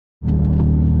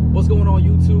What's going on,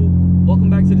 YouTube?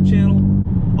 Welcome back to the channel.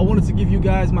 I wanted to give you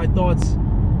guys my thoughts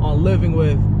on living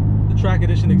with the Track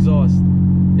Edition exhaust.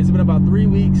 It's been about 3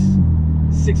 weeks,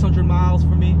 600 miles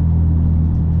for me,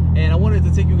 and I wanted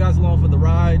to take you guys along for the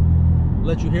ride,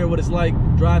 let you hear what it's like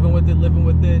driving with it, living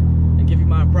with it, and give you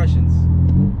my impressions.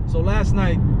 So last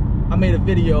night I made a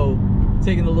video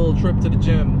taking a little trip to the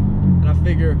gym, and I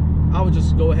figure I would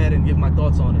just go ahead and give my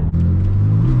thoughts on it.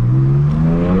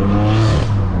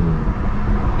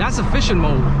 That's efficient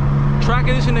mode. Track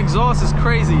Edition exhaust is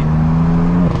crazy.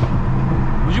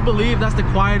 Would you believe that's the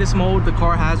quietest mode the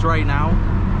car has right now?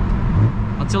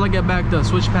 Until I get back the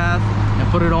switch path and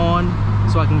put it on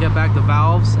so I can get back the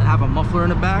valves and have a muffler in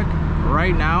the back.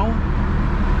 Right now,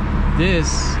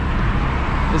 this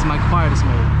is my quietest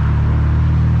mode.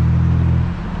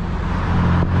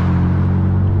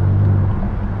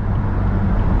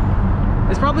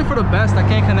 It's probably for the best I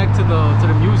can't connect to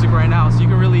the music right now, so you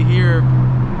can really hear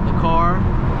the car.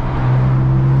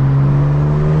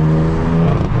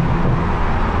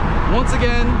 Once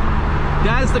again,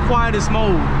 that is the quietest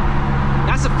mode.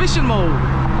 That's efficient mode.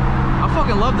 I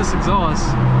fucking love this exhaust.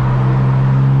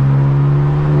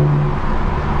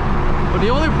 But the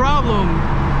only problem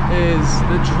is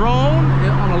the drone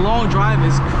on a long drive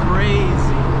is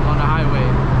crazy on the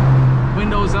highway.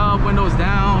 Windows up, windows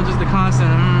down, just the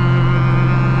constant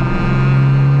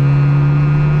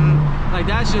like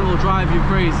that shit will drive you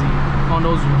crazy on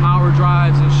those hour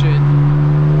drives and shit.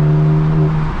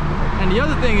 And the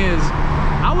other thing is,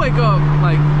 I wake up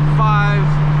like 5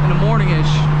 in the morning-ish,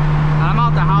 and I'm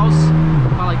out the house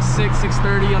by like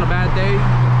 6:30 on a bad day.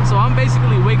 So I'm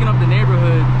basically waking up the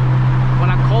neighborhood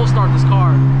when I cold start this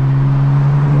car.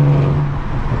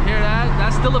 Hear that?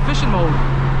 That's still efficient mode.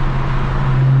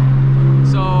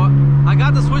 So I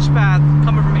got the switch path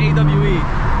coming from AWE,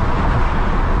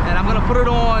 and I'm gonna put it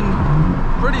on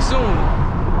pretty soon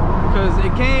because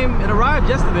it arrived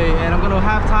yesterday, and I'm gonna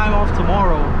have time off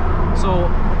tomorrow. So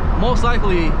most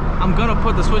likely I'm gonna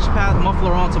put the switch path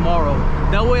muffler on tomorrow.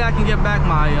 That way I can get back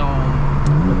my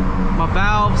my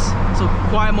valves, so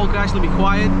quiet mode can actually be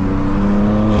quiet.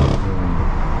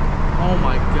 Oh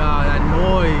my god, that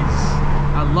noise!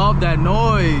 I love that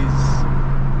noise.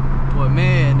 But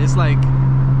man, it's like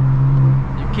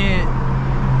you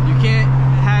can't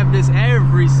have this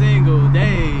every single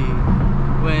day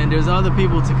when there's other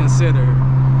people to consider.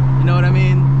 You know what I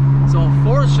mean? So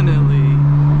unfortunately,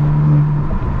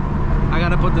 I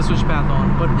gotta put the switch path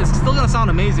on, but it's still gonna sound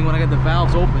amazing when I get the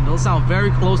valves open. They'll sound very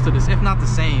close to this, if not the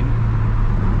same.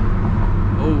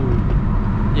 Oh,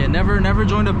 yeah, never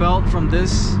join the belt from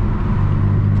this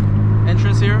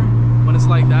entrance here when it's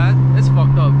like that. It's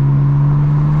fucked up.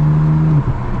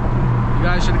 You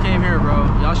guys should have came here, bro.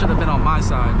 Y'all should have been on my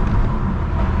side.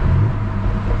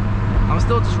 I'm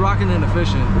still just rocking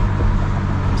inefficient.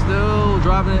 I'm still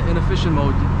driving in efficient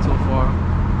mode so far.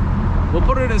 We'll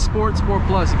put it in Sport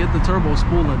Plus to get the turbo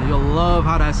spooling. You'll love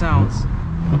how that sounds.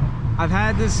 I've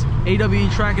had this AWE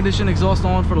Track Edition exhaust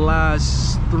on for the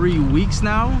last 3 weeks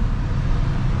now.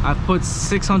 I've put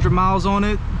 600 miles on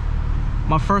it.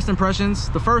 My first impressions,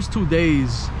 the first 2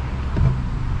 days,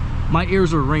 my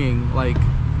ears were ringing. Like,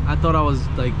 I thought I was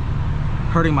like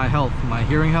hurting my health, my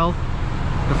hearing health.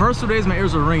 The first 2 days my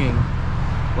ears were ringing.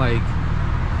 Like,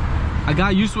 I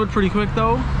got used to it pretty quick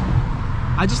though.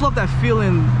 I just love that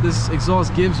feeling this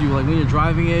exhaust gives you, like when you're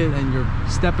driving it and you're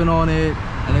stepping on it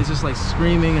and it's just like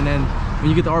screaming, and then when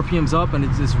you get the RPMs up and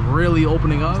it's just really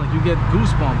opening up, it's like you get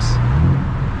goosebumps.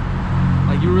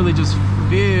 Like you really just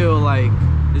feel like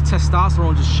the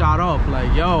testosterone just shot up.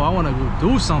 Like, yo, I want to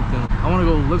go do something. I want to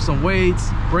go lift some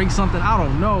weights, break something. I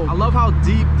don't know. I love how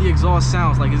deep the exhaust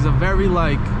sounds. Like, it's a very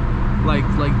like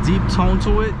deep tone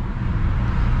to it.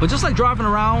 But just like driving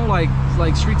around, like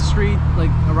street to street,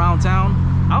 like around town,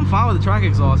 I'm fine with the track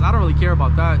exhaust. I don't really care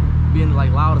about that being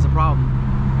like loud as a problem.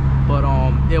 But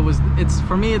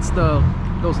for me, it's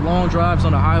those long drives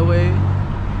on the highway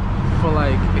for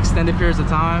like extended periods of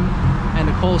time, and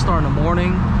the cold start in the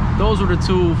morning. Those were the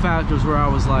two factors where I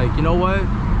was like, you know what?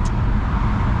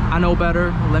 I know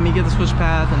better. Let me get the switch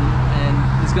path,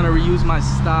 and it's gonna reuse my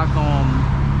stock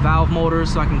valve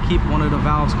motors, so I can keep one of the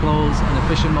valves closed in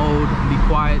efficient mode and be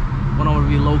quiet when I want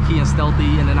to be low-key and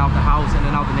stealthy, in and out the house, in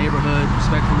and out the neighborhood,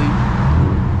 respectfully.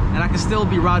 And I can still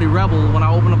be Rowdy Rebel when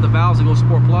I open up the valves and go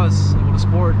Sport Plus and go to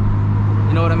Sport.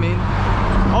 You know what I mean?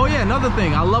 Oh yeah, another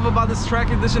thing I love about this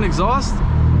Track Edition exhaust,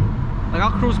 like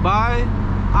I'll cruise by,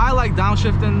 I like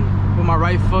downshifting with my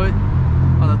right foot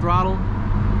on the throttle,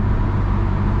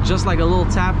 just like a little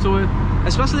tap to it.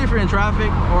 Especially if you're in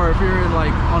traffic, or if you're in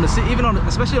like on the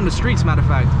especially on the streets. Matter of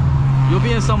fact, you'll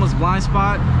be in someone's blind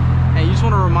spot and you just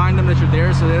want to remind them that you're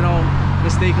there, so they don't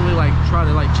mistakenly like try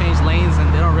to like change lanes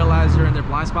and they don't realize you're in their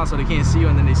blind spot, so they can't see you,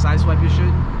 and then they sideswipe your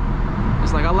shit.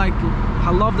 It's like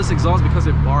I love this exhaust because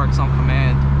it barks on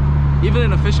command. Even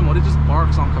in efficient mode, it just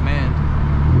barks on command.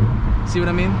 See what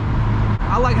I mean?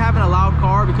 I like having a loud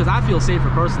car because I feel safer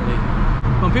personally.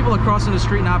 When people are crossing the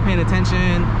street not paying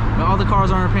attention, when other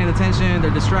cars aren't paying attention,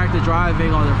 they're distracted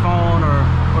driving on their phone, or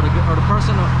the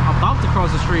person about to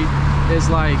cross the street is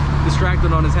like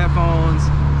distracted on his headphones,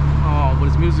 with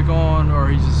his music on, or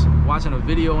he's just watching a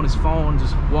video on his phone,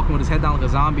 just walking with his head down like a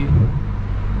zombie.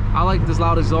 I like this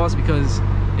loud exhaust because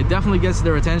it definitely gets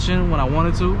their attention when I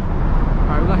want it to. All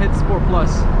right, we're gonna hit Sport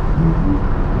Plus.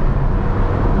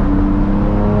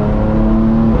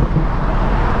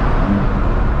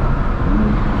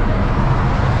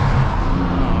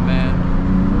 Oh man,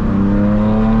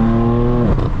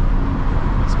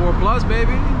 Sport Plus,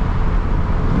 baby.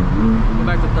 Go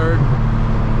back to third.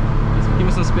 Just give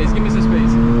me some space. Give me some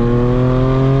space.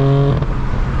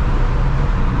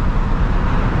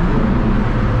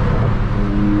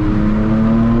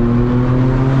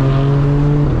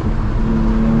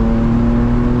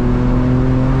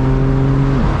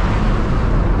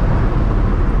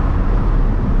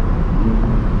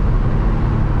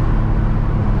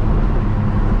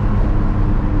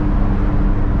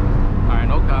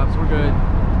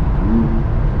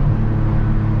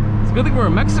 Good thing we're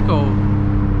in Mexico,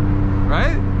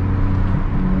 right?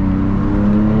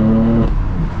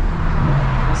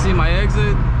 I see my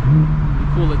exit.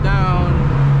 Cool it down.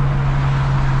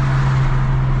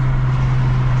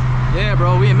 Yeah,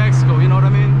 bro, we in Mexico, you know what I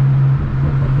mean?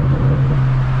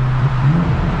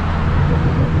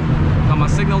 Got my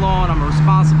signal on. I'm a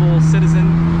responsible citizen.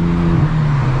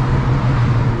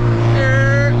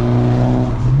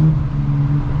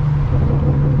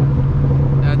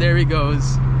 There he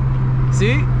goes.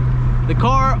 See, the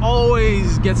car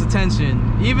always gets attention.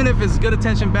 Even if it's good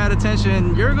attention, bad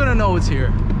attention, you're gonna know it's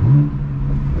here.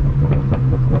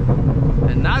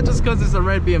 And not just because it's a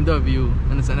red BMW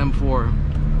and it's an M4.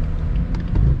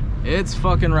 It's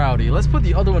fucking rowdy. Let's put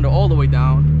the other window all the way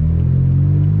down.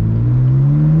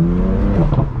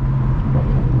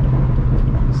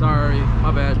 Sorry, my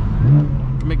bad.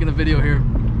 We're making a video here.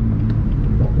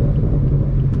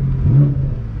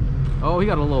 Oh, he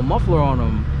got a little muffler on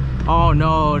him. Oh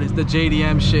no, it's the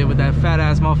JDM shit with that fat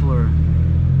ass muffler.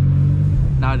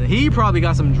 Now he probably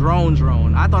got some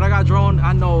drone. I thought I got drone.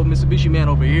 I know Mitsubishi man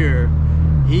over here,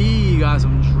 he got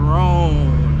some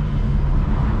drone.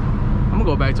 I'm gonna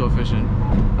go back to efficient.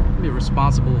 Be a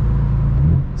responsible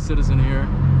citizen here.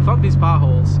 Fuck these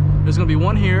potholes. There's gonna be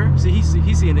one here. See,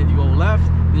 he's seeing it. You go left,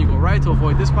 then you go right to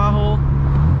avoid this pothole.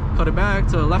 Cut it back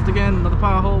to the left again, another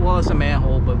pothole. Well, it's a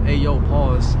manhole, but hey yo,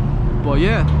 pause. But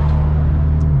yeah,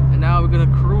 and now we're gonna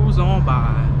cruise on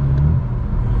by.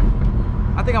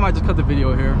 I think I might just cut the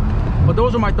video here. But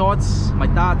those are my thoughts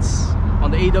on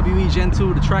the AWE Gen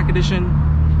 2, the track edition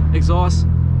exhaust.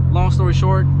 Long story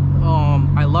short,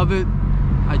 I love it.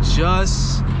 I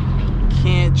just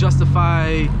can't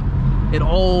justify it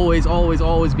always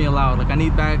being loud. Like I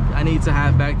need to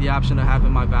have back the option of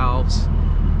having my valves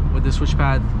with the switch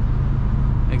pad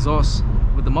exhaust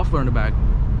with the muffler in the back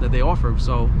that they offer.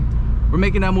 So we're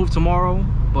making that move tomorrow,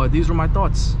 but these were my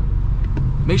thoughts.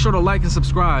 Make sure to like and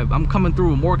subscribe. I'm coming through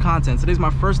with more content. Today's my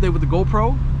first day with the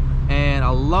GoPro and I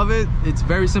love it. It's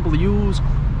very simple to use,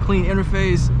 clean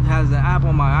interface. It has an app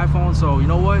on my iPhone, so you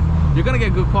know what, you're gonna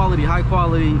get good quality, high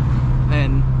quality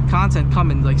and content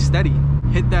coming like steady.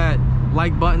 Hit that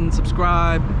like button,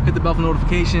 subscribe, hit the bell for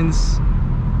notifications.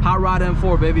 Hot Rod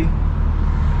M4, baby.